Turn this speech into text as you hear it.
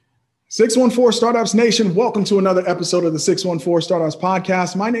614 Startups Nation, welcome to another episode of the 614 Startups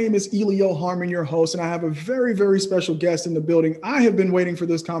Podcast. My name is Elio Harmon, your host, and I have a very, very special guest in the building. I have been waiting for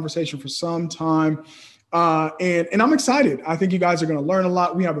this conversation for some time, and I'm excited. I think you guys are going to learn a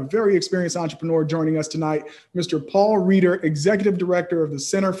lot. We have a very experienced entrepreneur joining us tonight, Mr. Paul Reeder, Executive Director of the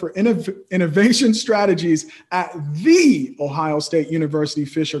Center for Innovation Strategies at the Ohio State University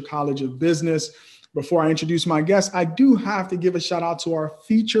Fisher College of Business. Before I introduce my guest, I do have to give a shout out to our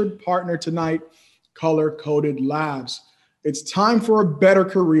featured partner tonight, Color Coded Labs. It's time for a better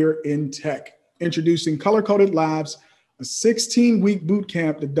career in tech. Introducing Color Coded Labs, a 16-week boot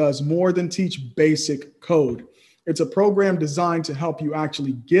camp that does more than teach basic code. It's a program designed to help you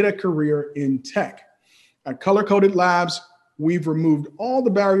actually get a career in tech. At Color Coded Labs, we've removed all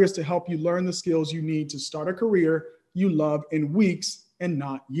the barriers to help you learn the skills you need to start a career you love in weeks and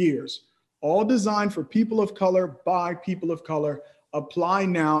not years. All designed for people of color by people of color. Apply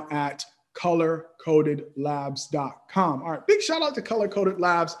now at colorcodedlabs.com. All right, big shout out to Color Coded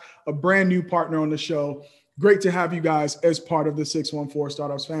Labs, a brand new partner on the show. Great to have you guys as part of the 614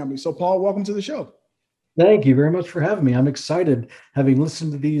 Startups family. So Paul, welcome to the show. Thank you very much for having me. I'm excited. Having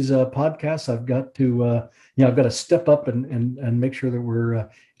listened to these podcasts, I've got to, I've got to step up and make sure that we're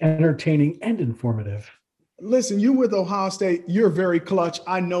entertaining and informative. Listen, you with Ohio State, you're very clutch.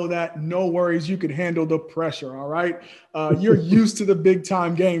 I know that. No worries. You could handle the pressure. All right. You're used to the big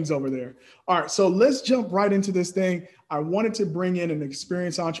time games over there. All right. So let's jump right into this thing. I wanted to bring in an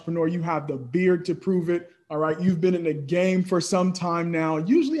experienced entrepreneur. You have the beard to prove it. All right. You've been in the game for some time now.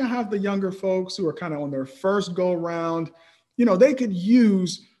 Usually I have the younger folks who are kind of on their first go round. You know, they could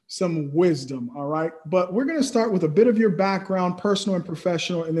use some wisdom. All right. But we're going to start with a bit of your background, personal and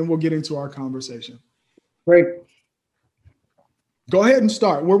professional, and then we'll get into our conversation. Great. Go ahead and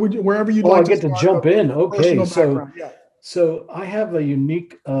start wherever you'd like to get to jump in. Okay, yeah. So I have a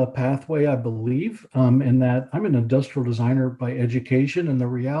unique pathway, I believe, in that I'm an industrial designer by education, and the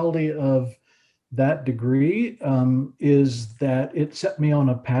reality of that degree is that it set me on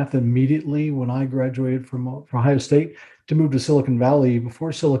a path immediately when I graduated from Ohio State to move to Silicon Valley.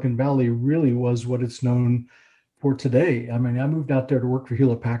 Before Silicon Valley really was what it's known for today. I mean, I moved out there to work for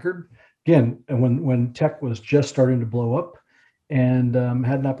Hewlett Packard. Again, when tech was just starting to blow up, and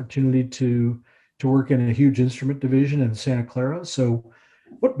had an opportunity to work in a huge instrument division in Santa Clara. So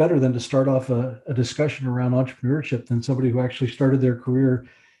what better than to start off a discussion around entrepreneurship than somebody who actually started their career,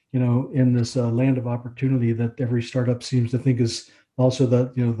 in this land of opportunity that every startup seems to think is also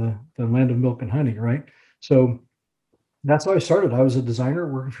the land of milk and honey, right? So that's how I started. I was a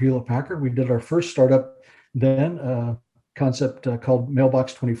designer working for Hewlett Packard. We did our first startup then, concept called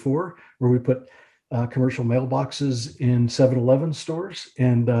Mailbox 24, where we put commercial mailboxes in 7-Eleven stores.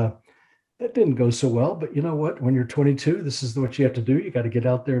 And that didn't go so well. But you know what? When you're 22, this is what you have to do. You got to get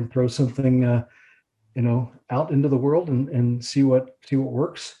out there and throw something, out into the world and see what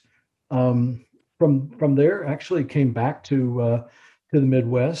works. From there, actually came back to the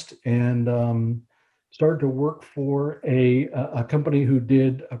Midwest and started to work for a company who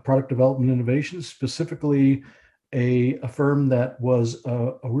did product development innovations, specifically a firm that was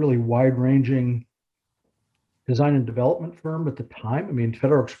a really wide-ranging design and development firm at the time. I mean,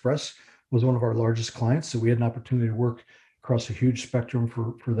 Federal Express was one of our largest clients, so we had an opportunity to work across a huge spectrum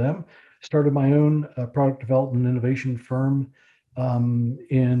for them. Started my own product development innovation firm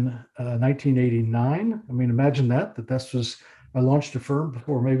in 1989. I mean, imagine that I launched a firm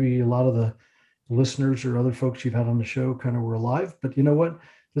before maybe a lot of the listeners or other folks you've had on the show kind of were alive. But you know what?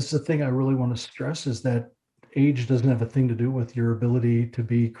 This is the thing I really want to stress is that age doesn't have a thing to do with your ability to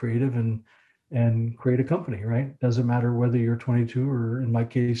be creative and create a company, right? Doesn't matter whether you're 22 or in my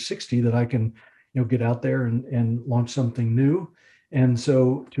case 60, that I can get out there and launch something new. And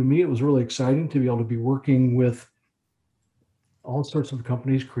so to me, it was really exciting to be able to be working with all sorts of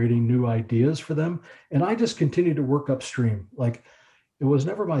companies, creating new ideas for them. And I just continued to work upstream. Like, it was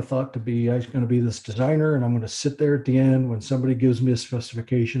never my thought I was going to be this designer and I'm going to sit there at the end when somebody gives me a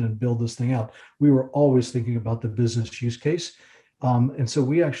specification and build this thing out. We were always thinking about the business use case. And so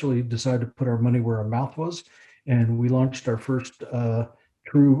we actually decided to put our money where our mouth was. And we launched our first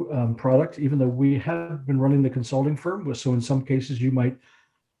true product, even though we had been running the consulting firm. So in some cases, you might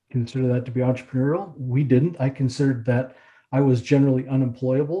consider that to be entrepreneurial. We didn't. I considered that I was generally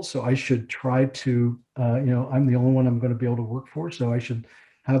unemployable. So I should try to, I'm the only one I'm going to be able to work for. So I should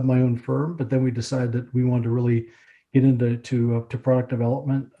have my own firm. But then we decided that we wanted to really get into product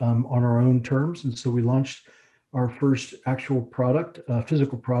development on our own terms. And so we launched our first actual product,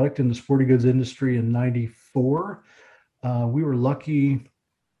 physical product in the sporting goods industry in '94. We were lucky,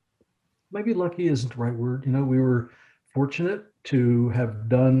 maybe lucky isn't the right word. We were fortunate to have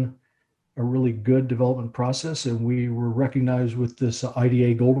done a really good development process, and we were recognized with this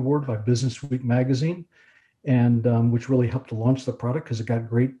IDA Gold Award by Business Week magazine, and which really helped to launch the product because it got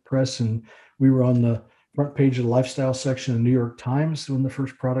great press, and we were on the front page of the lifestyle section of New York Times when the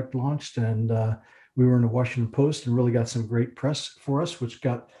first product launched, and we were in the Washington Post and really got some great press for us, which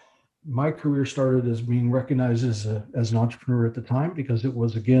got my career started as being recognized as an entrepreneur at the time, because it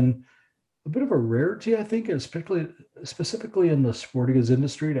was, again, a bit of a rarity, I think, specifically in the sporting goods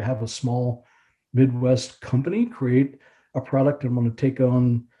industry, to have a small Midwest company create a product and want to take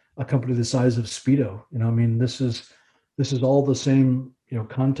on a company the size of Speedo. I mean, this is all the same,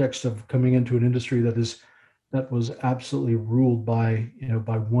 context of coming into an industry that was absolutely ruled by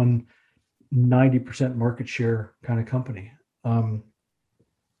one 90% market share kind of company.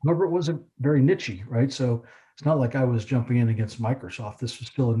 However, it wasn't very niche-y, right? So it's not like I was jumping in against Microsoft. This was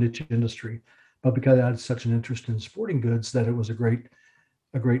still a niche industry, but because I had such an interest in sporting goods, that it was a great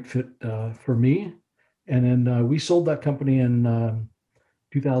fit for me. And then we sold that company in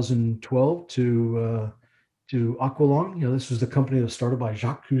 2012 to Aqualung. This was the company that was started by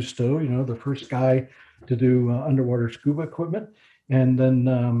Jacques Cousteau, the first guy to do underwater scuba equipment. And then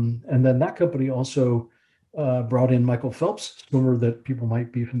that company also brought in Michael Phelps, swimmer that people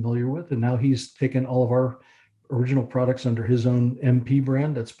might be familiar with. And now he's taken all of our original products under his own MP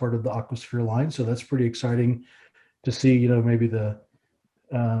brand. That's part of the Aquasphere line. So that's pretty exciting to see, maybe the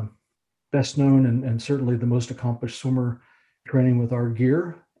best known and certainly the most accomplished swimmer training with our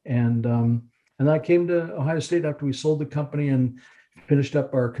gear. And I came to Ohio State after we sold the company and finished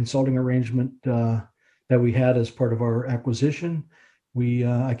up our consulting arrangement that we had as part of our acquisition.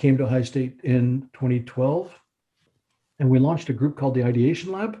 I came to Ohio State in 2012, and we launched a group called the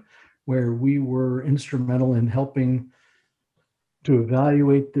Ideation Lab, where we were instrumental in helping to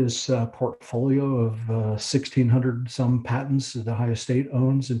evaluate this portfolio of 1,600 some patents that Ohio State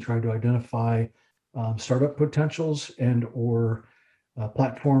owns, and try to identify startup potentials or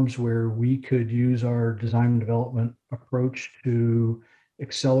platforms where we could use our design and development approach to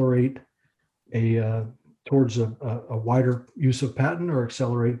accelerate towards a wider use of patent, or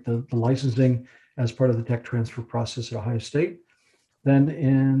accelerate the licensing as part of the tech transfer process at Ohio State.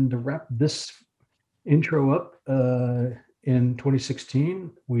 Then, to wrap this intro up, in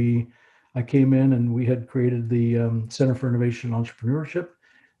 2016, I came in and we had created the Center for Innovation and Entrepreneurship,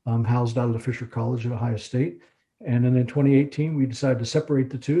 housed out of the Fisher College at Ohio State. And then in 2018, we decided to separate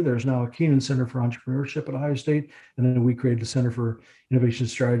the two. There's now a Keenan Center for Entrepreneurship at Ohio State, and then we created the Center for Innovation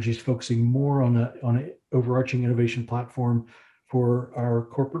Strategies, focusing more on an overarching innovation platform for our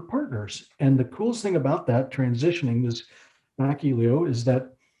corporate partners. And the coolest thing about that, transitioning this back, Elio, is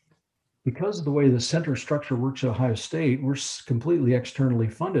that because of the way the center structure works at Ohio State, we're completely externally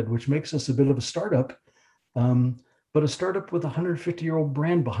funded, which makes us a bit of a startup, but a startup with a 150-year-old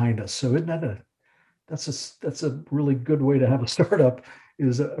brand behind us. So that's a really good way to have a startup,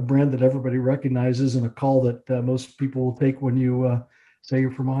 is a brand that everybody recognizes, and a call that most people will take when you say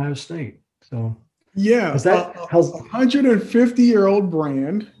you're from Ohio State. So yeah, a 150-year-old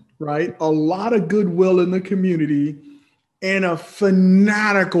brand, right? A lot of goodwill in the community, and a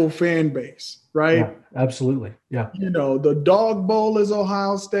fanatical fan base, right? Yeah, absolutely. Yeah. The dog bowl is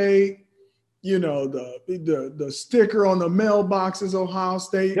Ohio State. The sticker on the mailbox is Ohio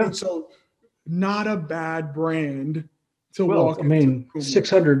State. Yeah. And so not a bad brand to walk into. I mean,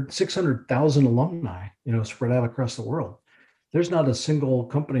 600,000 alumni, spread out across the world. There's not a single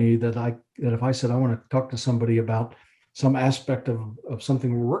company that if I said I want to talk to somebody about some aspect of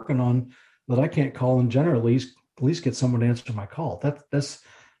something we're working on, that I can't call and generally at least get someone to answer my call. That's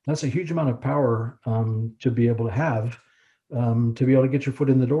a huge amount of power to be able to have, to be able to get your foot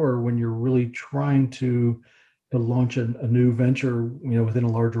in the door when you're really trying to launch a new venture, within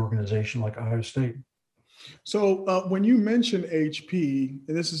a large organization like Ohio State. So when you mentioned HP,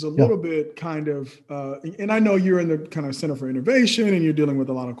 and this is a little bit kind of, and I know you're in the kind of Center for Innovation and you're dealing with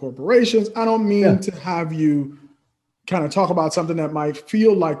a lot of corporations. I don't mean to have you kind of talk about something that might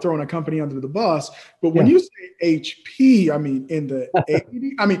feel like throwing a company under the bus, but when you say HP, I mean, in the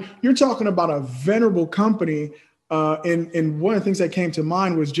 80s, I mean, you're talking about a venerable company. And one of the things that came to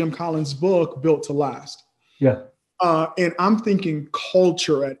mind was Jim Collins' book, Built to Last. Yeah. And I'm thinking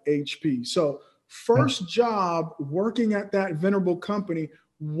culture at HP. So first job working at that venerable company,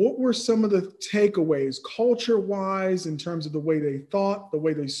 what were some of the takeaways culture-wise in terms of the way they thought, the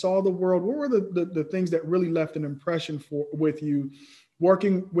way they saw the world? What were the things that really left an impression with you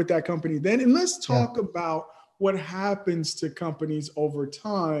working with that company then? And let's talk about what happens to companies over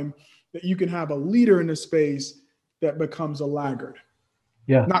time, that you can have a leader in the space that becomes a laggard.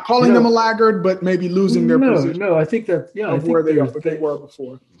 Yeah. Not calling them a laggard, but maybe losing their position. No, I think that, where they were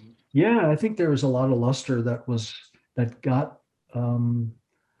before. Yeah, I think there was a lot of luster that got um,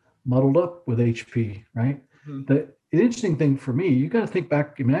 muddled up with HP, right? Mhm. The interesting thing for me, you got to think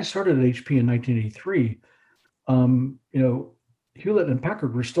back. I mean, I started at HP in 1983. You know, Hewlett and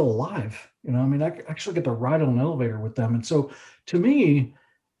Packard were still alive. You know, I mean, I actually get to ride on an elevator with them, and so to me,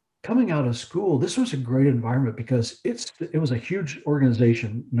 coming out of school, this was a great environment because it was a huge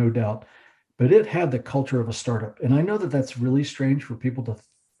organization, no doubt, but it had the culture of a startup. And I know that that's really strange for people to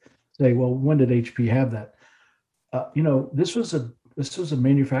say, well, when did HP have that? You know, this was a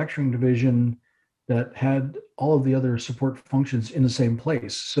manufacturing division that had all of the other support functions in the same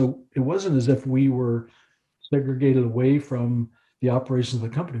place. So it wasn't as if we were segregated away from the operations of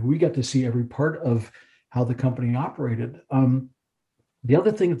the company. We got to see every part of how the company operated. The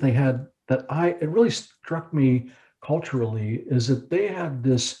other thing that they had that it really struck me culturally is that they had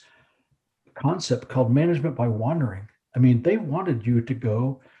this concept called management by wandering. I mean, they wanted you to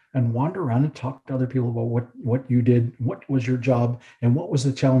go and wander around and talk to other people about what you did, what was your job, and what was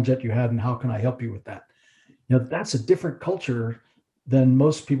the challenge that you had, and how can I help you with that? You know, that's a different culture than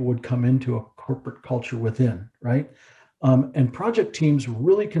most people would come into a corporate culture within, right? And project teams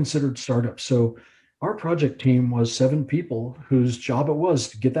really considered startups. So our project team was 7 people whose job it was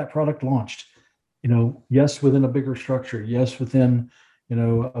to get that product launched. You know, yes, within a bigger structure, yes, within, you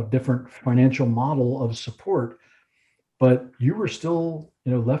know, a different financial model of support, but you were still,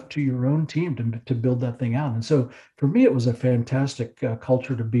 you know, left to your own team to build that thing out. And so for me, it was a fantastic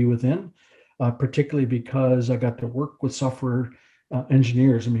culture to be within, particularly because I got to work with software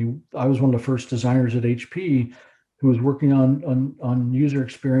engineers. I mean, I was one of the first designers at HP who was working on user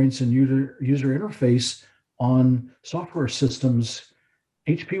experience and user interface on software systems.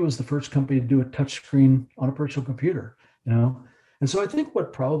 HP was the first company to do a touch screen on a personal computer, you know. And so I think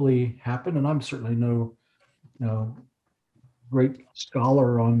what probably happened, and I'm certainly no great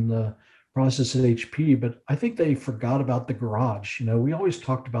scholar on the process at HP, but I think they forgot about the garage. You know, we always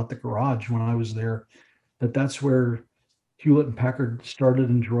talked about the garage when I was there, that's where Hewlett and Packard started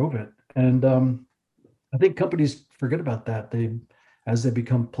and drove it. And I think companies forget about that. As they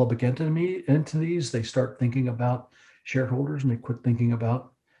become public entities, they start thinking about shareholders and they quit thinking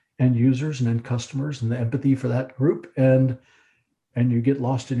about end users and end customers and the empathy for that group. And you get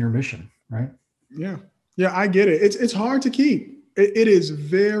lost in your mission, right? Yeah. Yeah, I get it. It's hard to keep. It is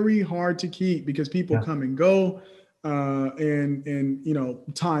very hard to keep because people Yeah. come and go,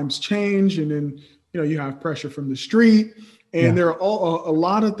 and times change, and then you have pressure from the street, and Yeah. there are a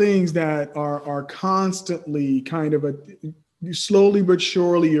lot of things that are constantly kind of slowly but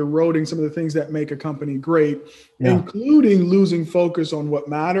surely eroding some of the things that make a company great, Yeah. including losing focus on what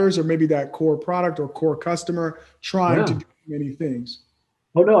matters, or maybe that core product or core customer, trying to Yeah. do many things.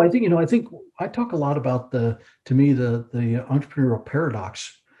 Oh no, I think I talk a lot about to me, the entrepreneurial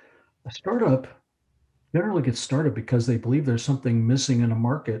paradox. A startup generally gets started because they believe there's something missing in a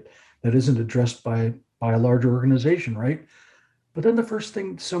market that isn't addressed by a larger organization, right? But then the first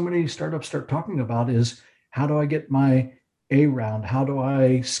thing so many startups start talking about is how do I get my A round? How do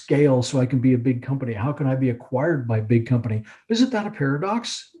I scale so I can be a big company? How can I be acquired by a big company? Isn't that a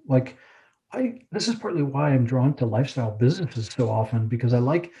paradox? Like this is partly why I'm drawn to lifestyle businesses so often because I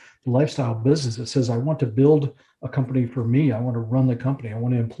like the lifestyle business. It says I want to build a company for me. I want to run the company. I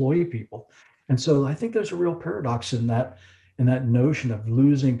want to employ people. And so I think there's a real paradox in that notion of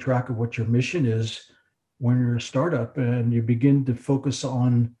losing track of what your mission is when you're a startup and you begin to focus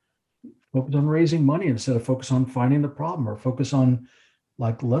on raising money instead of focus on finding the problem or focus on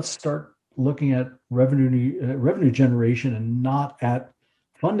like let's start looking at revenue generation and not at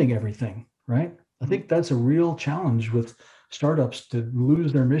funding everything, right? I think that's a real challenge with startups to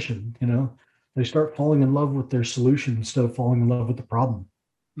lose their mission. You know, they start falling in love with their solution instead of falling in love with the problem.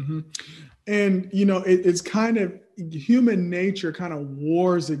 Mhm. And it's kind of human nature kind of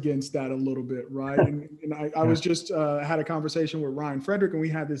wars against that a little bit, right? And I Yeah. was just had a conversation with Ryan Frederick, and we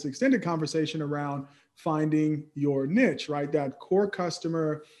had this extended conversation around finding your niche, right? That core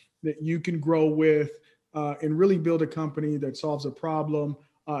customer that you can grow with, and really build a company that solves a problem,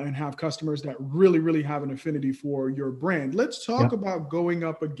 and have customers that really, really have an affinity for your brand. Let's talk Yeah. about going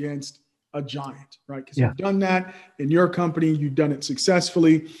up against a giant, right? Because Yeah. you've done that in your company, you've done it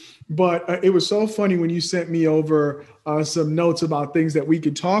successfully. But it was so funny when you sent me over some notes about things that we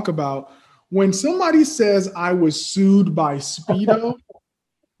could talk about. When somebody says I was sued by Speedo,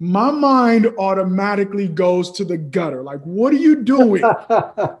 my mind automatically goes to the gutter. Like, what are you doing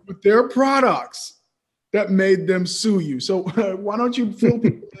with their products that made them sue you? So why don't you fill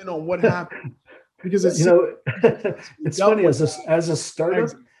people in on what happened? Because it you seems know, you it's dealt funny with as a that startup,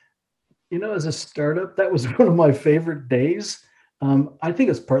 exit. that was one of my favorite days. I think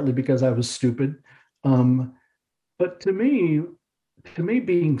it's partly because I was stupid. Um, but to me,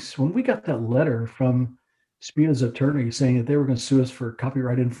 being when we got that letter from Speedo's attorney saying that they were going to sue us for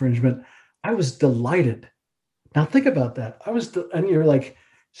copyright infringement, I was delighted. Now think about that. And you're like,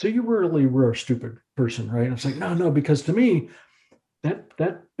 so you really were a stupid person, right? I was like, no, no, because to me,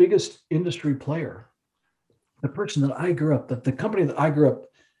 that biggest industry player, the person that I grew up, the company that I grew up,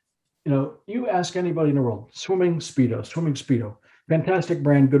 you ask anybody in the world, swimming Speedo, fantastic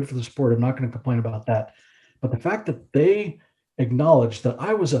brand, good for the sport. I'm not going to complain about that. But the fact that they acknowledged that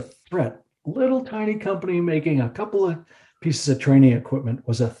I was a threat, little tiny company making a couple of pieces of training equipment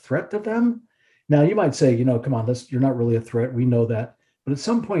was a threat to them. Now you might say, come on, you're not really a threat. We know that. But at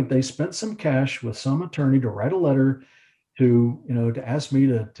some point they spent some cash with some attorney to write a letter to ask me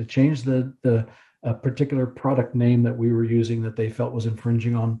to change the particular product name that we were using that they felt was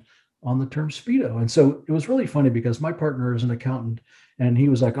infringing on the term Speedo. And so it was really funny because my partner is an accountant and he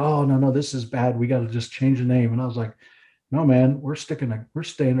was like, oh, no, no, this is bad. We got to just change the name. And I was like, no, man, we're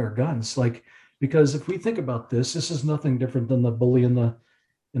staying our guns. Like, because if we think about this is nothing different than the bully in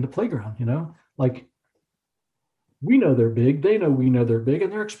the playground, like we know they're big. They know we know they're big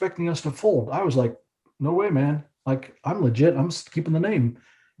and they're expecting us to fold. I was like, no way, man. Like I'm legit. I'm keeping the name.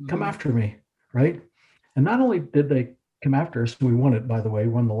 Come after me. Right. And not only did they come after us, we won it, by the way,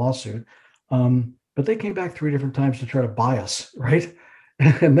 won the lawsuit. But they came back 3 different times to try to buy us. Right.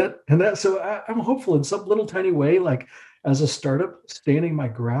 So I'm hopeful in some little tiny way, like as a startup standing my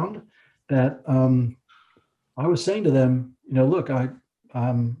ground that I was saying to them, look,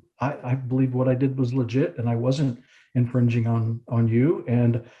 I believe what I did was legit and I wasn't infringing on you.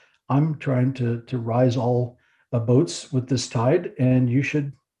 And I'm trying to rise all boats with this tide, and you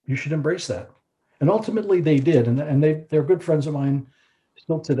should embrace that. And ultimately they did, and they're good friends of mine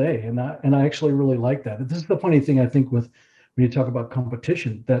still today. And I actually really like that. This is the funny thing I think with when you talk about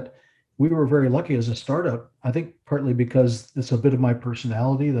competition, that we were very lucky as a startup. I think partly because it's a bit of my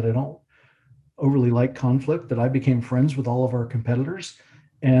personality that I don't overly like conflict, that I became friends with all of our competitors,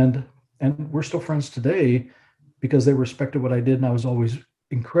 and we're still friends today because they respected what I did, and I was always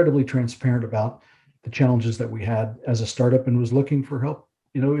incredibly transparent about the challenges that we had as a startup and was looking for help,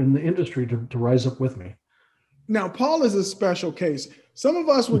 in the industry to rise up with me. Now, Paul is a special case. Some of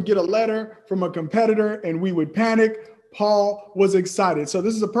us would get a letter from a competitor and we would panic. Paul was excited. So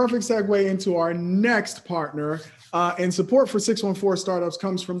this is a perfect segue into our next partner. And support for 614 Startups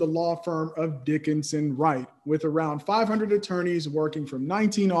comes from the law firm of Dickinson Wright, with around 500 attorneys working from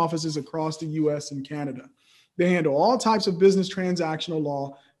 19 offices across the US and Canada. They handle all types of business transactional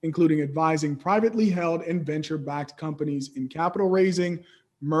law, including advising privately held and venture-backed companies in capital raising,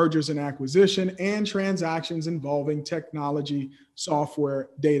 mergers and acquisition, and transactions involving technology, software,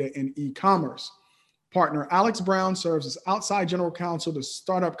 data, and e-commerce. Partner Alex Brown serves as outside general counsel to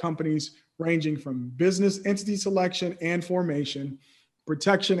startup companies ranging from business entity selection and formation,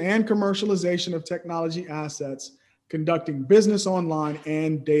 protection and commercialization of technology assets, conducting business online,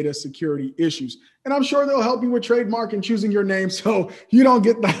 and data security issues. And I'm sure they'll help you with trademark and choosing your name so you don't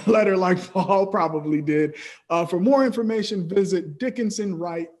get that letter like Paul probably did. For more information, visit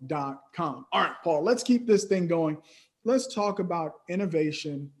dickinsonwright.com. All right, Paul, let's keep this thing going. Let's talk about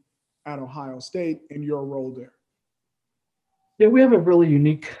innovation at Ohio State and your role there. Yeah, we have a really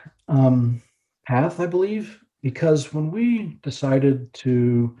unique path, I believe, because when we decided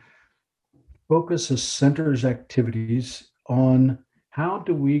to focus the center's activities on how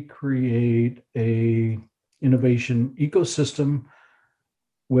do we create a innovation ecosystem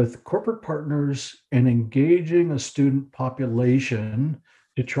with corporate partners and engaging a student population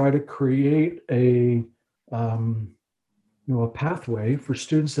to try to create a pathway for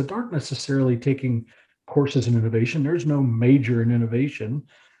students that aren't necessarily taking courses in innovation. There's no major in innovation,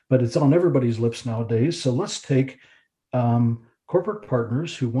 but it's on everybody's lips nowadays. So let's take corporate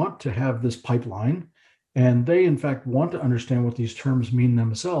partners who want to have this pipeline, and they in fact want to understand what these terms mean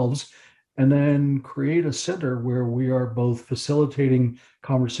themselves, and then create a center where we are both facilitating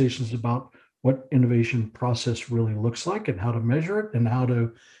conversations about what innovation process really looks like and how to measure it and how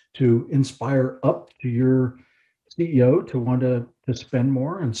to inspire up to your CEO to want to spend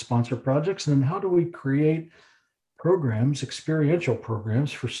more and sponsor projects. And then how do we create programs, experiential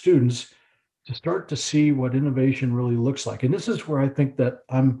programs for students to start to see what innovation really looks like. And this is where I think that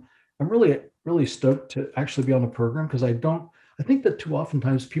I'm really stoked to actually be on the program, because I think that too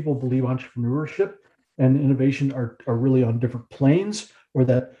oftentimes people believe entrepreneurship and innovation are really on different planes, or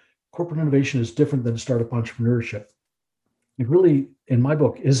that corporate innovation is different than startup entrepreneurship. It really, in my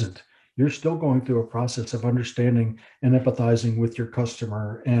book, isn't. you're still going through a process of understanding and empathizing with your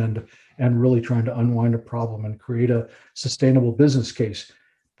customer and really trying to unwind a problem and create a sustainable business case.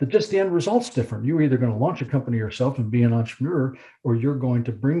 The end result's different. You're either going to launch a company yourself and be an entrepreneur, or you're going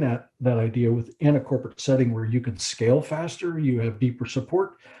to bring that idea within a corporate setting where you can scale faster, you have deeper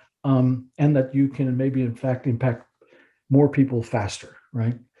support, and that you can maybe in fact impact more people faster,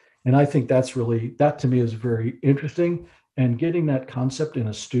 right? And I think that to me is very interesting. And getting that concept in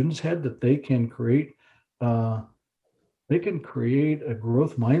a student's head that they can create a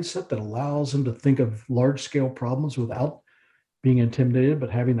growth mindset that allows them to think of large scale problems without being intimidated, but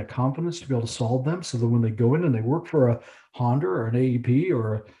having the confidence to be able to solve them, so that when they go in and they work for a Honda or an AEP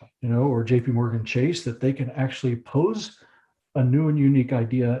or JP Morgan Chase, that they can actually pose a new and unique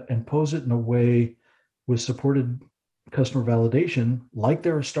idea and pose it in a way with supported customer validation, like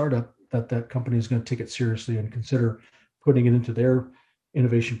they're a startup, that company is going to take it seriously and consider putting it into their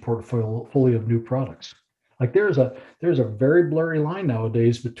innovation portfolio of new products. Like there's a very blurry line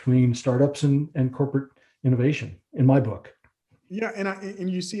nowadays between startups and corporate innovation, in my book. Yeah,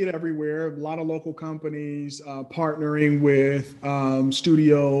 and you see it everywhere. A lot of local companies partnering with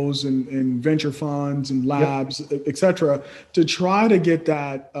studios and venture funds and labs, yep, et cetera, to try to get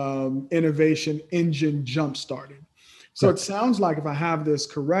that innovation engine jump started. So it sounds like, if I have this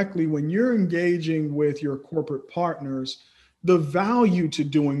correctly, when you're engaging with your corporate partners, the value to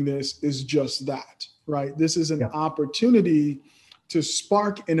doing this is just that, right? This is an opportunity to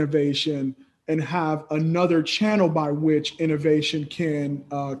spark innovation and have another channel by which innovation can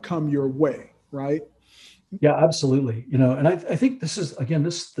come your way, right? Yeah, absolutely. And I think this is, again,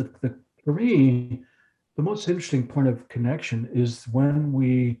 for me, the most interesting point of connection is when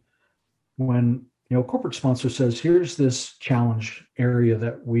corporate sponsor says, here's this challenge area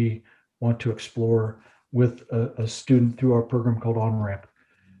that we want to explore with a student through our program called OnRamp.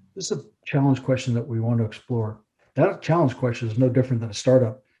 This is a challenge question that we want to explore. That challenge question is no different than a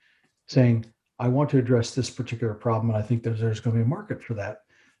startup saying, I want to address this particular problem, and I think there's going to be a market for that.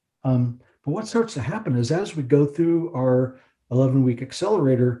 But what starts to happen is, as we go through our 11-week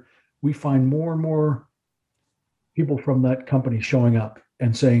accelerator, we find more and more people from that company showing up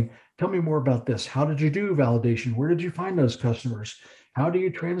and saying, tell me more about this. How did you do validation? Where did you find those customers? How do you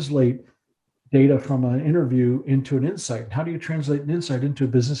translate data from an interview into an insight? How do you translate an insight into a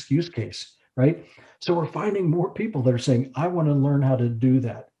business use case, right? So we're finding more people that are saying, I want to learn how to do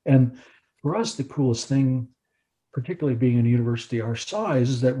that. And for us, the coolest thing, particularly being in a university our size,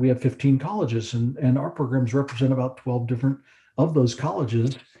 is that we have 15 colleges, and our programs represent about 12 different of those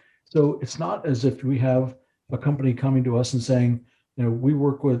colleges. So it's not as if we have a company coming to us and saying, we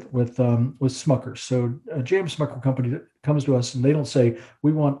work with Smuckers. So a James Smucker company that comes to us, and they don't say,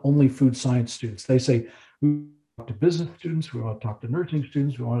 we want only food science students. They say, we want to talk to business students, we want to talk to nursing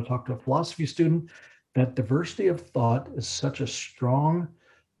students, we want to talk to a philosophy student. That diversity of thought is such a strong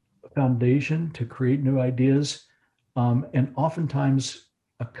foundation to create new ideas. And oftentimes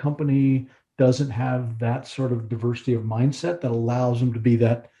a company doesn't have that sort of diversity of mindset that allows them to be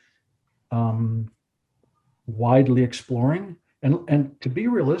that widely exploring. And to be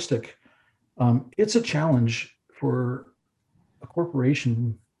realistic, it's a challenge for a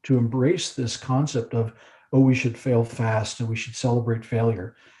corporation to embrace this concept of, we should fail fast and we should celebrate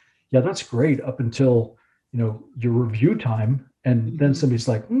failure. Yeah, that's great up until, your review time. And then somebody's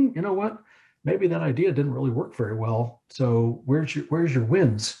like, you know what? Maybe that idea didn't really work very well. So where's your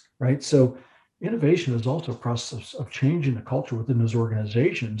wins, right? So innovation is also a process of changing the culture within those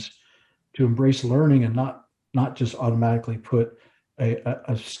organizations to embrace learning and not just automatically put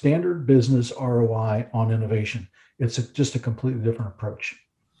a standard business ROI on innovation. It's just a completely different approach.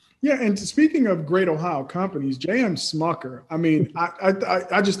 Yeah, and speaking of great Ohio companies, J.M. Smucker, I mean,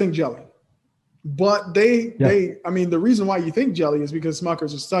 I just think jelly. But the reason why you think jelly is because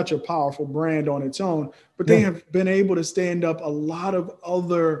Smucker's is such a powerful brand on its own, but they have been able to stand up a lot of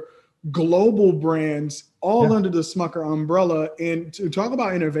other global brands all under the Smucker umbrella. And to talk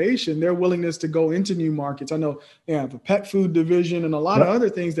about innovation, their willingness to go into new markets. I know they have a pet food division and a lot of other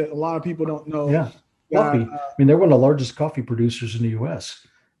things that a lot of people don't know. Yeah, coffee. They're one of the largest coffee producers in the U.S.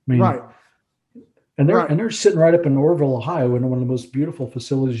 Right. And they're sitting right up in Orville, Ohio, in one of the most beautiful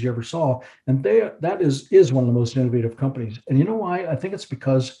facilities you ever saw. And that is one of the most innovative companies. And you know why? I think it's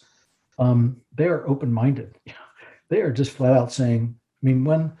because they are open-minded. They are just flat out saying,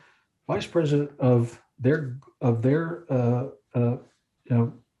 when vice president of their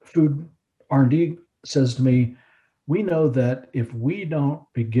food R&D says to me, we know that if we don't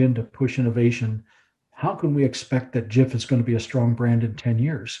begin to push innovation, how can we expect that Jif is going to be a strong brand in 10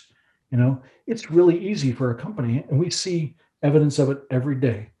 years? It's really easy for a company, and we see evidence of it every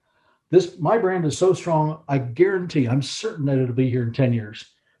day, my brand is so strong, I guarantee, I'm certain that it'll be here in 10 years,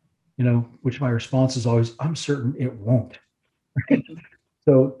 which my response is always, I'm certain it won't. Right?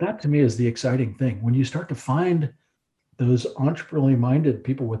 So that to me is the exciting thing. When you start to find those entrepreneurially minded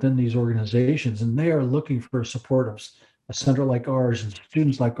people within these organizations, and they are looking for support of a center like ours and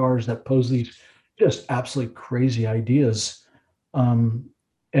students like ours that pose these just absolutely crazy ideas. And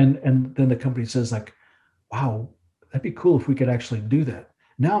then the company says like, wow, that'd be cool if we could actually do that.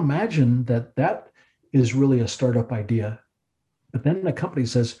 Now imagine that is really a startup idea. But then the company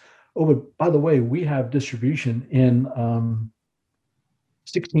says, oh, but by the way, we have distribution in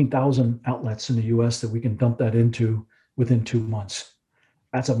 16,000 outlets in the US that we can dump that into within 2 months.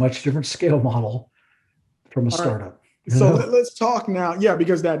 That's a much different scale model from a startup. Right. So let's talk now. Yeah,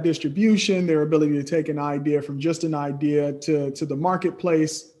 because that distribution, their ability to take an idea from just an idea to the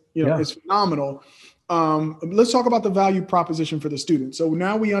marketplace, is phenomenal. Let's talk about the value proposition for the student. So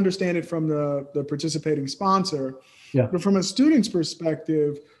now we understand it from the participating sponsor. Yeah. But from a student's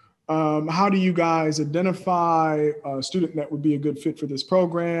perspective, how do you guys identify a student that would be a good fit for this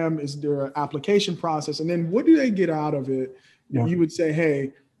program? Is there an application process? And then what do they get out of it? Yeah. You would say,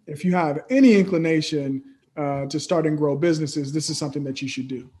 hey, if you have any inclination to start and grow businesses, this is something that you should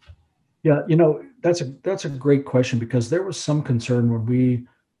do. Yeah, that's a great question, because there was some concern when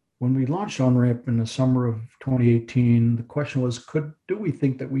we launched OnRamp in the summer of 2018. The question was, do we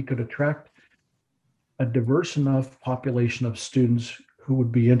think that we could attract a diverse enough population of students who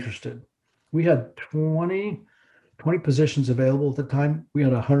would be interested? We had 20 positions available at the time. We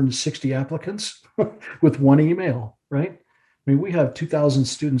had 160 applicants with one email, right? I mean, we have 2,000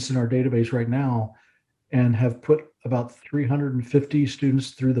 students in our database right now and have put about 350 students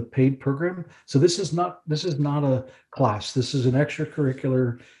through the paid program. So this is not a class. This is an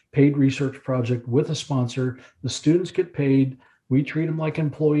extracurricular paid research project with a sponsor. The students get paid. We treat them like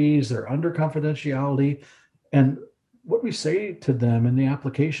employees. They're under confidentiality. And what we say to them in the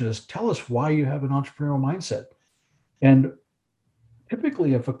application is, tell us why you have an entrepreneurial mindset. And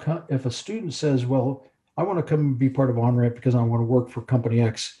typically, if a student says, well, I want to come and be part of OnRamp because I want to work for company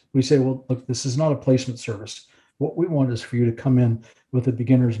X, we say, well, look, this is not a placement service. What we want is for you to come in with a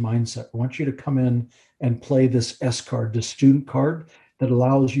beginner's mindset. We want you to come in and play this S card, this student card, that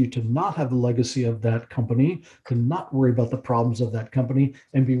allows you to not have the legacy of that company, to not worry about the problems of that company,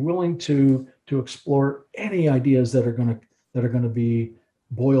 and be willing to explore any ideas that are going to be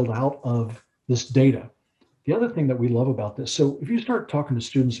boiled out of this data. The other thing that we love about this, so if you start talking to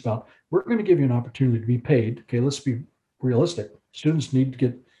students about, we're going to give you an opportunity to be paid. Okay, let's be realistic. Students need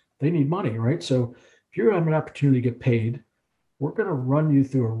money, right? So if you have an opportunity to get paid, we're going to run you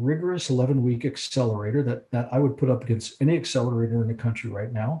through a rigorous 11-week accelerator that I would put up against any accelerator in the country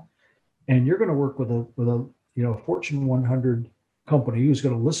right now. And you're going to work with a Fortune 100 company who's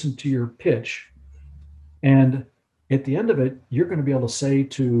going to listen to your pitch. And at the end of it, you're going to be able to say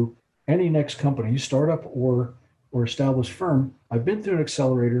to any next company, startup or established firm, I've been through an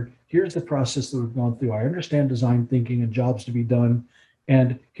accelerator. Here's the process that we've gone through. I understand design thinking and jobs to be done.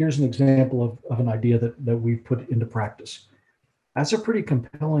 And here's an example of an idea that we've put into practice. That's a pretty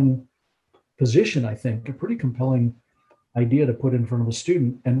compelling position, I think, a pretty compelling idea to put in front of a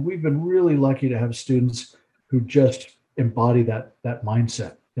student. And we've been really lucky to have students who just embody that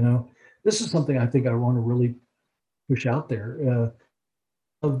mindset. This is something I think I want to really push out there.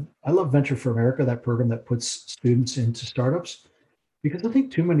 I love Venture for America, that program that puts students into startups, because I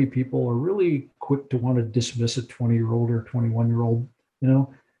think too many people are really quick to want to dismiss a 20-year-old or 21-year-old. You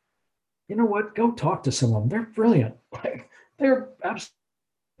know what? Go talk to some of them. They're brilliant. They're absolutely.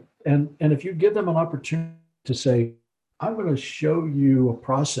 And if you give them an opportunity to say, I'm going to show you a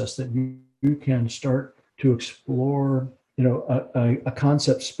process that you can start to explore, a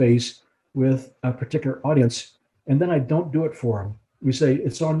concept space with a particular audience, and then I don't do it for them. We say,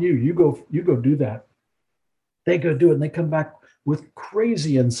 it's on you. You go do that. They go do it, and they come back with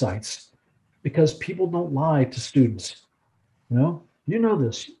crazy insights, because people don't lie to students. You know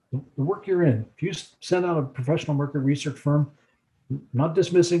this, the work you're in. If you send out a professional market research firm, not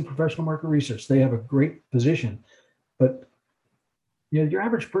dismissing professional market research, they have a great position, but your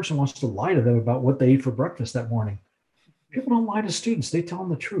average person wants to lie to them about what they ate for breakfast that morning. People don't lie to students. They tell them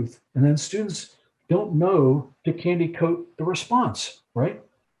the truth. And then students don't know to candy coat the response, right?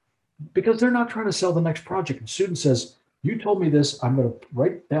 Because they're not trying to sell the next project. The student says, you told me this, I'm going to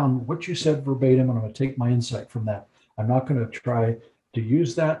write down what you said verbatim, and I'm going to take my insight from that. I'm not going to try to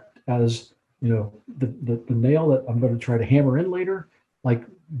use that as, the nail that I'm going to try to hammer in later. Like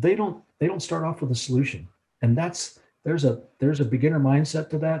they don't start off with a solution. And there's a beginner mindset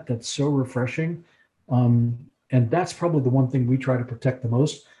to that. That's so refreshing. And that's probably the one thing we try to protect the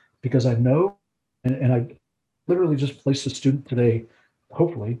most. because I know, and I literally just placed a student today,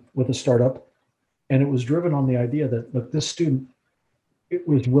 hopefully with a startup, and it was driven on the idea that, look, this student, it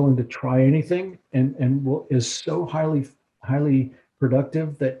was willing to try anything and is so highly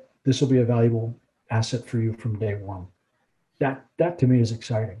productive that this will be a valuable asset for you from day one. That to me is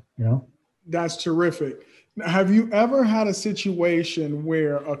exciting, you know? That's terrific. Now, have you ever had a situation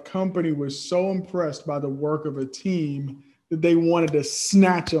where a company was so impressed by the work of a team that they wanted to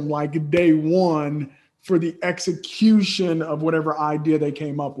snatch them like day one for the execution of whatever idea they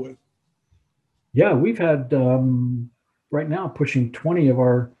came up with? Yeah, we've had right now pushing 20 of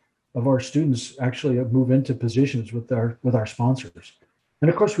our students actually move into positions with our sponsors. And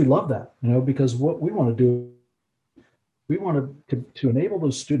of course we love that, you know, because what we want to do, we want to enable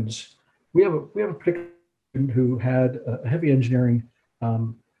those students. We have a particular student who had a heavy engineering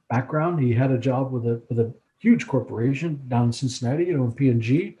background. He had a job with a huge corporation down in Cincinnati, you know, in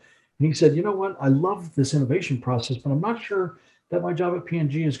P&G. And he said, you know what, I love this innovation process, but I'm not sure that my job at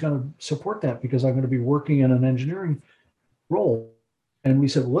P&G is going to support that because I'm going to be working in an engineering role. And we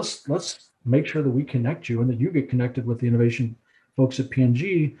said, well, let's make sure that we connect you and that you get connected with the innovation folks at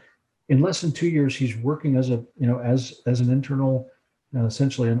P&G. In less than 2 years, he's working as a, you know, as an internal,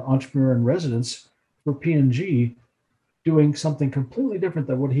 essentially an entrepreneur in residence for P&G, doing something completely different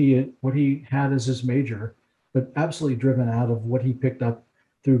than what he had as his major, but absolutely driven out of what he picked up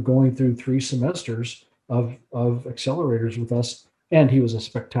through going through 3 semesters of accelerators with us. And he was a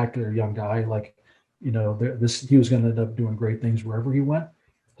spectacular young guy. Like, you know, he was going to end up doing great things wherever he went.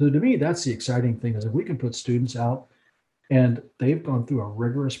 So to me, that's the exciting thing, is that we can put students out and they've gone through a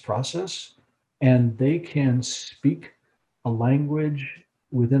rigorous process and they can speak a language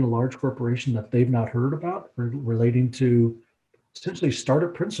within a large corporation that they've not heard about, relating to essentially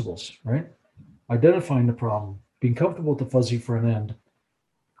startup principles, right? Identifying the problem, being comfortable with the fuzzy front end,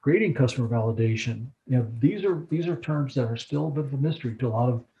 creating customer validation. You know, these are terms that are still a bit of a mystery to a lot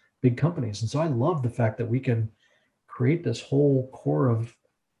of big companies. And so I love the fact that we can create this whole core of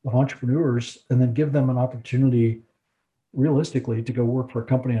entrepreneurs and then give them an opportunity realistically to go work for a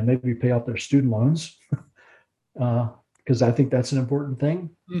company and maybe pay off their student loans. Because I think that's an important thing.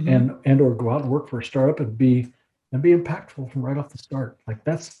 Mm-hmm. And or go out and work for a startup and be impactful from right off the start. Like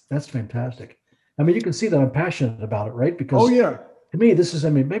that's fantastic. I mean, you can see that I'm passionate about it, right? Oh, Because yeah. to me, this is, I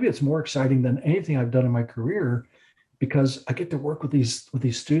mean, maybe it's more exciting than anything I've done in my career, because I get to work with these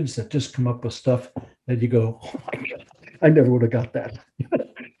students that just come up with stuff that you go, oh my God, I never would have got that.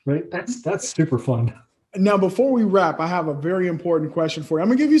 Right? That's super fun. Now, before we wrap, I have a very important question for you. I'm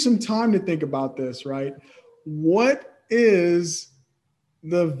going to give you some time to think about this, right? What is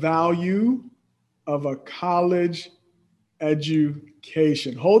the value of a college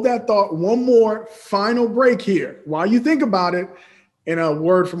education? Hold that thought. One more final break here while you think about it, in a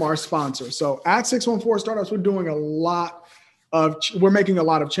word from our sponsor. So at 614 Startups, we're making a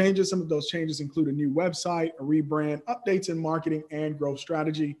lot of changes. Some of those changes include a new website, a rebrand, updates in marketing, and growth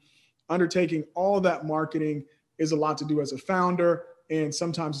strategy. Undertaking all of that marketing is a lot to do as a founder, and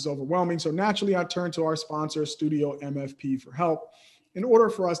sometimes it's overwhelming. So naturally, I turn to our sponsor, Studio MFP, for help. In order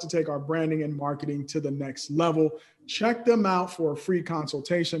for us to take our branding and marketing to the next level, check them out for a free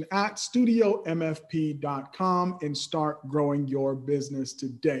consultation at studiomfp.com and start growing your business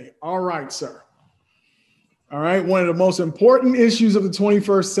today. All right, sir. All right. One of the most important issues of the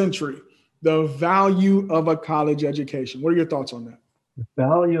 21st century, the value of a college education. What are your thoughts on that? The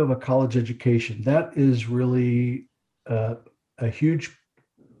value of a college education. That is really a huge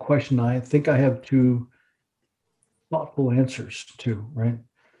question. I think I have two thoughtful answers to, right?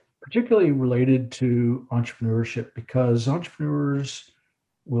 Particularly related to entrepreneurship, because entrepreneurs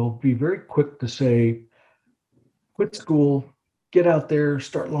will be very quick to say, quit school, get out there,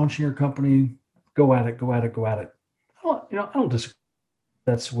 start launching your company, go at it, go at it, go at it. I don't disagree.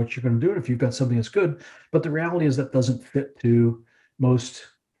 That's what you're going to do. And if you've got something that's good, but the reality is that doesn't fit to most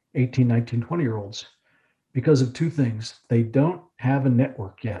 18, 19, 20-year-olds because of two things. They don't have a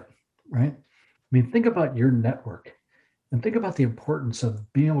network yet, right? I mean, think about your network. And think about the importance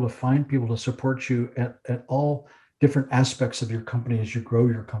of being able to find people to support you at all different aspects of your company as you grow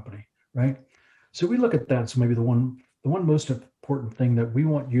your company, right? So we look at that as maybe the one most important thing that we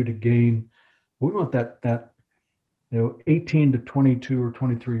want you to gain. We want that 18 to 22 or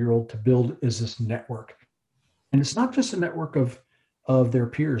 23-year-old to build is this network. And it's not just a network of their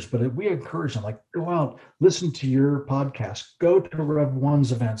peers, but we encourage them, like, go out, listen to your podcast, go to Rev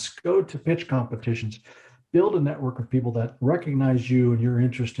One's events, go to pitch competitions, build a network of people that recognize you and your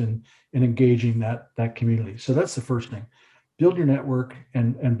interest in engaging that community. So that's the first thing. Build your network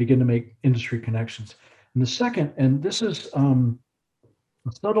and begin to make industry connections. And the second, and this is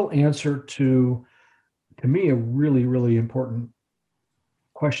a subtle answer to me, a really, really important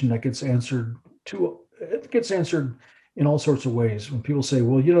question that gets answered it gets answered in all sorts of ways. When people say,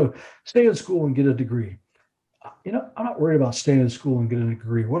 well, stay in school and get a degree. I'm not worried about staying in school and getting a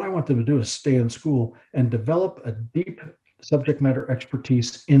degree. What I want them to do is stay in school and develop a deep subject matter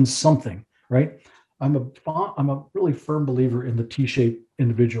expertise in something, right? I'm a really firm believer in the T-shaped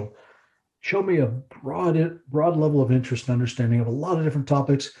individual. Show me a broad level of interest and understanding of a lot of different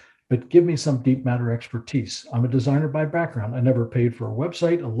topics, but give me some deep matter expertise. I'm a designer by background. I never paid for a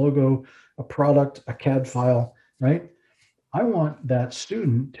website, a logo, a product, a CAD file, right? I want that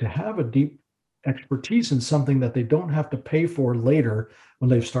student to have a deep expertise in something that they don't have to pay for later when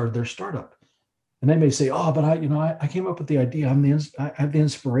they've started their startup. And they may say, oh, but I came up with the idea. I have the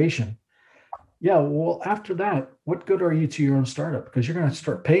inspiration. Yeah, well, after that, what good are you to your own startup? Because you're going to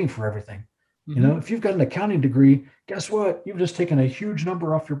start paying for everything. Mm-hmm. If you've got an accounting degree, guess what? You've just taken a huge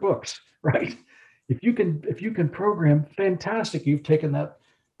number off your books, right? If you can program, fantastic. You've taken that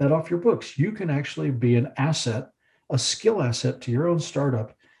off your books. You can actually be an asset, a skill asset to your own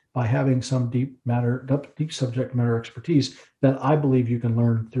startup by having some deep subject matter expertise that I believe you can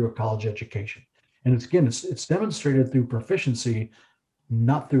learn through a college education. And it's demonstrated through proficiency,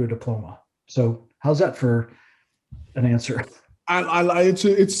 not through a diploma. So how's that for an answer?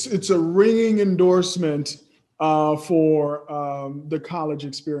 It's a ringing endorsement for the college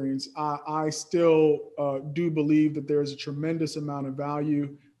experience. I still do believe that there's a tremendous amount of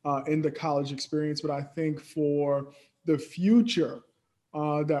value in the college experience, but I think for the future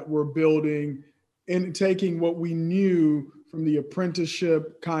that we're building and taking what we knew from the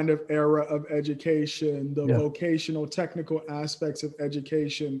apprenticeship kind of era of education, the vocational technical aspects of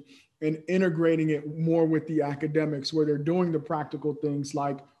education, and integrating it more with the academics where they're doing the practical things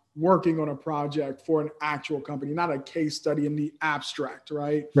like working on a project for an actual company, not a case study in the abstract,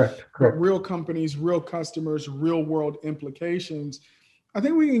 right? Correct. But real companies, real customers, real world implications. I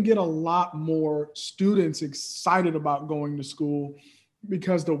think we can get a lot more students excited about going to school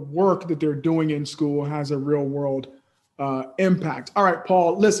because the work that they're doing in school has a real world impact. All right,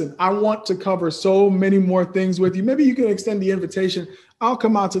 Paul, listen, I want to cover so many more things with you. Maybe you can extend the invitation. I'll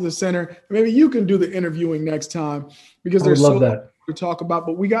come out to the center. Maybe you can do the interviewing next time because there's so much to talk about,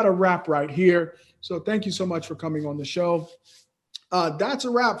 but we got to wrap right here. So thank you so much for coming on the show. That's a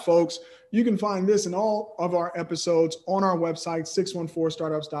wrap, folks. You can find this and all of our episodes on our website,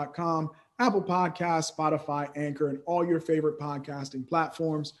 614startups.com, Apple Podcasts, Spotify, Anchor, and all your favorite podcasting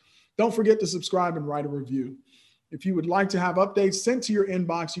platforms. Don't forget to subscribe and write a review. If you would like to have updates sent to your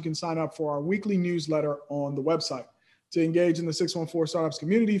inbox, you can sign up for our weekly newsletter on the website. To engage in the 614 Startups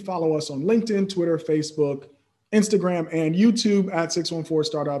community, follow us on LinkedIn, Twitter, Facebook, Instagram, and YouTube at 614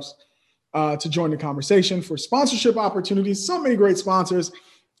 Startups to join the conversation. For sponsorship opportunities, so many great sponsors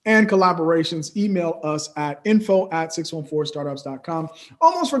and collaborations, email us at info@614startups.com.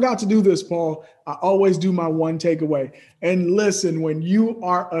 Almost forgot to do this, Paul. I always do my one takeaway. And listen, when you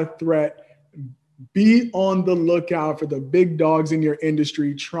are a threat, be on the lookout for the big dogs in your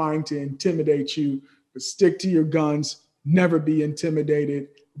industry trying to intimidate you, but stick to your guns, never be intimidated,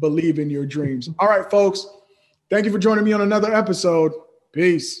 believe in your dreams. All right, folks, thank you for joining me on another episode.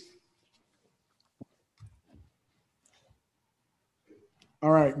 Peace.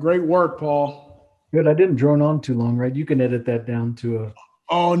 All right, great work, Paul. Good. I didn't drone on too long, right? You can edit that down to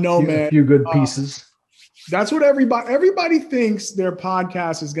a few good pieces. That's what everybody thinks their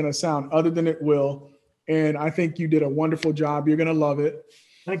podcast is going to sound, other than it will. And I think you did a wonderful job. You're going to love it.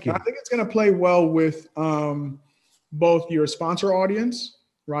 Thank you. I think it's going to play well with both your sponsor audience,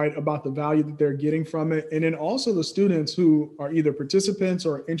 right, about the value that they're getting from it. And then also the students who are either participants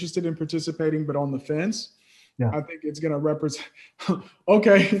or interested in participating, but on the fence. Yeah. I think it's going to represent.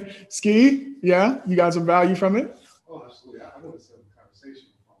 Okay. Ski. Yeah. You got some value from it? Oh, absolutely. I want to set a conversation.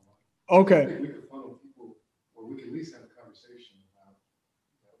 Okay. I think we could funnel people, or we could at least have a conversation about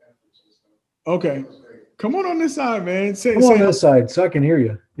efforts and stuff. Okay. Come on this side, man. Come on this side so I can hear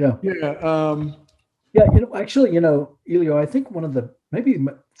you. Yeah. Yeah. Yeah. Actually, Elio, I think maybe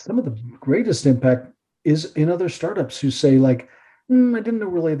some of the greatest impact is in other startups who say like, I didn't know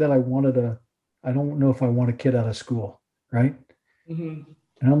really that I don't know if I want a kid out of school. Right. Mm-hmm.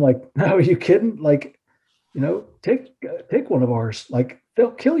 And I'm like, no, are you kidding? Like, take one of ours, like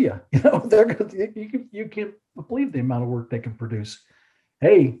they'll kill you. You can't believe the amount of work they can produce.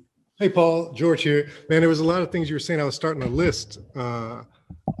 Hey, Paul, George here. Man, there was a lot of things you were saying. I was starting a list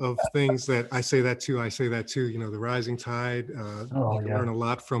of things that I say that too. The rising tide. Learn a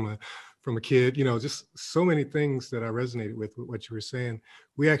lot from from a kid, just so many things that I resonated with what you were saying.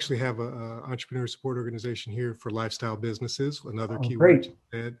 We actually have a entrepreneur support organization here for lifestyle businesses, another keyword you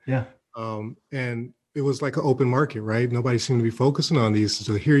said. Yeah. And it was like an open market, right? Nobody seemed to be focusing on these.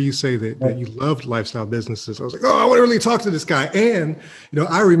 So hear you say that you loved lifestyle businesses. I was like, oh, I want to really talk to this guy. And,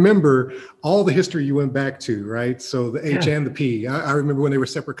 I remember all the history you went back to, right? So the H and the P. I remember when they were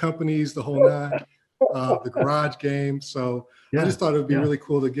separate companies, the whole nine, the garage game. So I just thought it would be really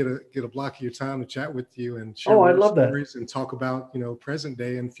cool to get a block of your time to chat with you and share I love stories that. and talk about, present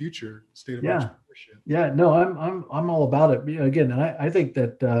day and future state of entrepreneurship. entrepreneurship. Yeah, no, I'm all about it. Again, and I think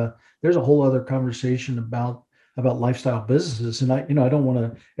that there's a whole other conversation about lifestyle businesses, and I don't want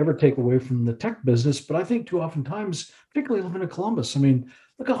to ever take away from the tech business, but I think too oftentimes, particularly living in Columbus, I mean,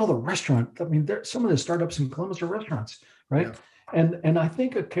 look at all the restaurant. I mean, some of the startups in Columbus are restaurants, right? Yeah. And I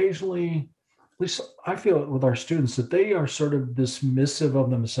think occasionally, at least I feel it with our students, that they are sort of dismissive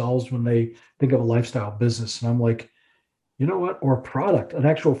of themselves when they think of a lifestyle business, and I'm like, you know what? Or a product, an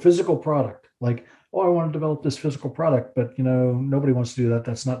actual physical product, like, oh, I want to develop this physical product, but nobody wants to do that.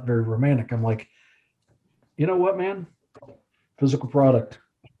 That's not very romantic. I'm like, you know what, man? Physical product.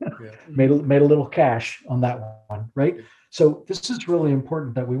 made a little cash on that one, right? Yeah. So this is really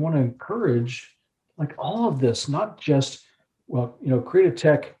important that we want to encourage like all of this, not just, create a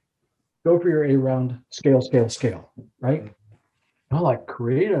tech, go for your A round, scale, right? Like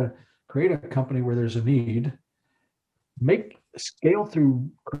create a company where there's a need, make scale through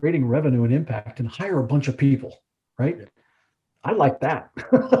creating revenue and impact, and hire a bunch of people, right? Yeah. I like that.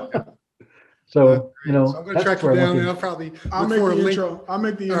 So, so I'm going to track you down, and I'll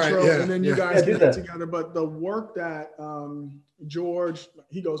make the intro. And then you guys get it together. But the work that George,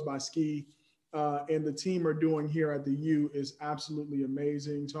 he goes by Ski, and the team are doing here at the U is absolutely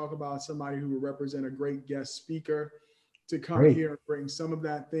amazing. Talk about somebody who will represent a great guest speaker to come here and bring some of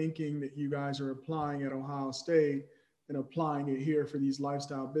that thinking that you guys are applying at Ohio State and applying it here for these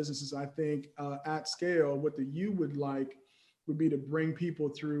lifestyle businesses. I think at scale, what the U would like would be to bring people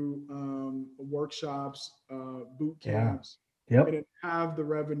through workshops, boot camps, and have the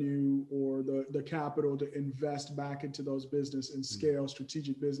revenue or the capital to invest back into those business and scale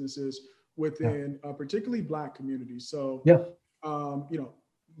strategic businesses within particularly Black communities. So,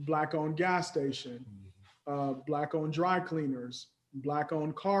 Black-owned gas station, Black-owned dry cleaners,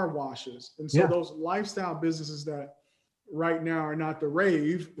 Black-owned car washes. And so those lifestyle businesses that right now are not the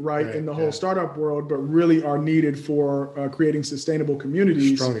rave, in the whole startup world, but really are needed for creating sustainable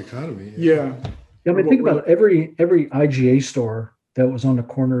communities. Strong economy. Yeah. I mean, think about it. Every IGA store that was on the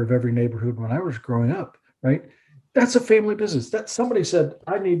corner of every neighborhood when I was growing up, right? That's a family business. That somebody said,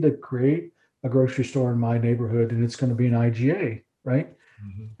 I need to create a grocery store in my neighborhood, and it's going to be an IGA, right?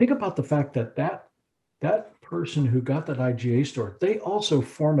 Mm-hmm. Think about the fact that person who got that IGA store, they also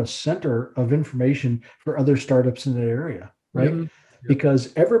form a center of information for other startups in that area, right? Mm-hmm. Yep.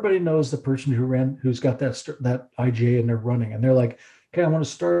 Because everybody knows the person who's got that IGA and they're running, and they're like, okay, I want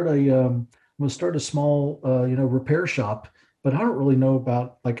to start a small, repair shop, but I don't really know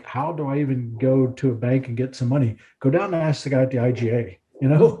about like, how do I even go to a bank and get some money? Go down and ask the guy at the IGA, I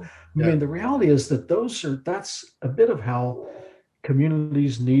mean, the reality is that that's a bit of how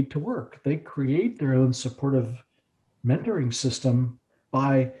communities need to work. They create their own supportive mentoring system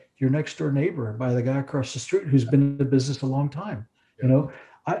by your next door neighbor, by the guy across the street who's been in the business a long time. Yeah.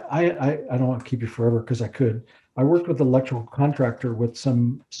 I don't want to keep you forever because I could. I worked with an electrical contractor with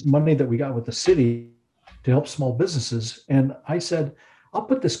some money that we got with the city to help small businesses. And I said, I'll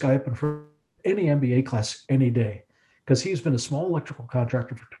put this guy up in front of any MBA class any day, because he's been a small electrical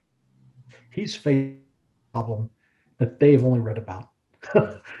contractor he's faced a problem that they've only read about,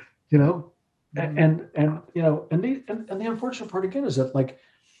 and the unfortunate part again is that like,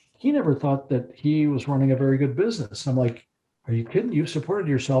 he never thought that he was running a very good business. I'm like, are you kidding? You supported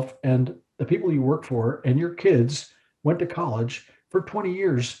yourself and the people you work for, and your kids went to college for 20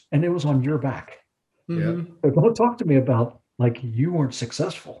 years and it was on your back. Mm-hmm. So don't talk to me about like you weren't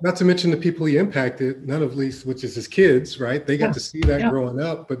successful. Not to mention the people he impacted, none of least, which is his kids, right? They got to see that growing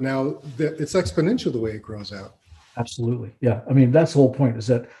up, but now it's exponential the way it grows out. Absolutely. Yeah. I mean, that's the whole point, is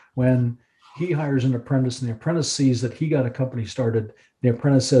that when he hires an apprentice and the apprentice sees that he got a company started, the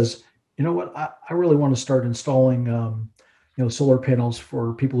apprentice says, you know what, I really want to start installing, solar panels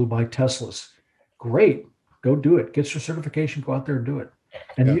for people who buy Teslas. Great. Go do it. Get your certification, go out there and do it.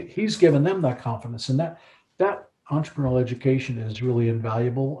 And he's given them that confidence, and that entrepreneurial education is really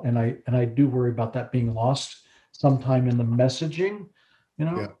invaluable. And I do worry about that being lost sometime in the messaging,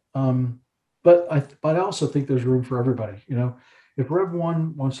 but I also think there's room for everybody. If Rev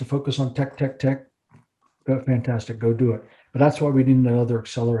 1 wants to focus on tech, fantastic, go do it. But that's why we need another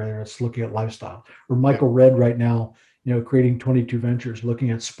accelerator that's looking at lifestyle. Or Michael Red right now, creating 22 Ventures,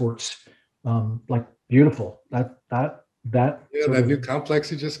 looking at sports, like beautiful. That Yeah, sort that of, new complex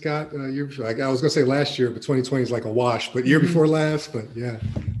he just got. I was going to say last year, but 2020 is like a wash. But year before last, but yeah.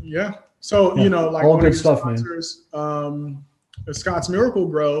 Yeah. So, Yeah. Like All one good of your stuff, man. sponsors, Scott's Miracle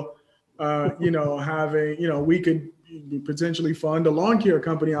Grow, having, we could potentially fund a lawn care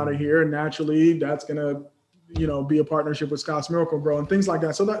company out of here. And naturally, that's going to, be a partnership with Scott's Miracle Grow and things like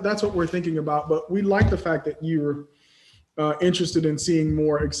that. So that's what we're thinking about. But we like the fact that you're interested in seeing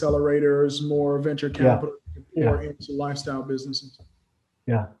more accelerators, more venture capital pour into lifestyle businesses.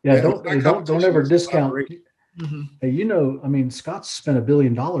 Yeah. It's not Don't competition, ever it's discount. collaboration. Mm-hmm. Hey, Scott's spent $1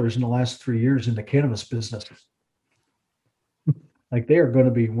 billion in the last 3 years in the cannabis business. Like they are going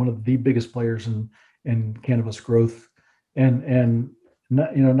to be one of the biggest players in cannabis growth, and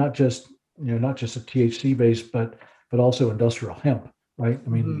not just a THC base, but also industrial hemp, right? I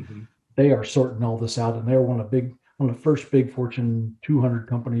mean, they are sorting all this out, and they're one of the first big Fortune 200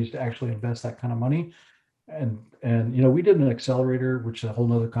 companies to actually invest that kind of money. And we did an accelerator, which is a whole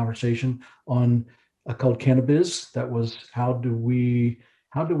nother conversation on called Cannabis. That was how do we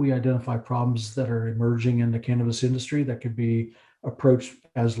identify problems that are emerging in the cannabis industry that could be approached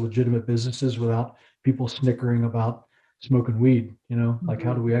as legitimate businesses without people snickering about smoking weed, like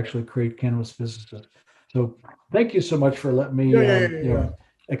how do we actually create cannabis businesses? So thank you so much for letting me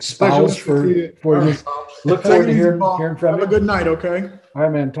espouse for you. Look forward to hearing from you. Have a good night, okay? All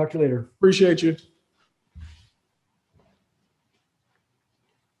right, man. Talk to you later. Appreciate you.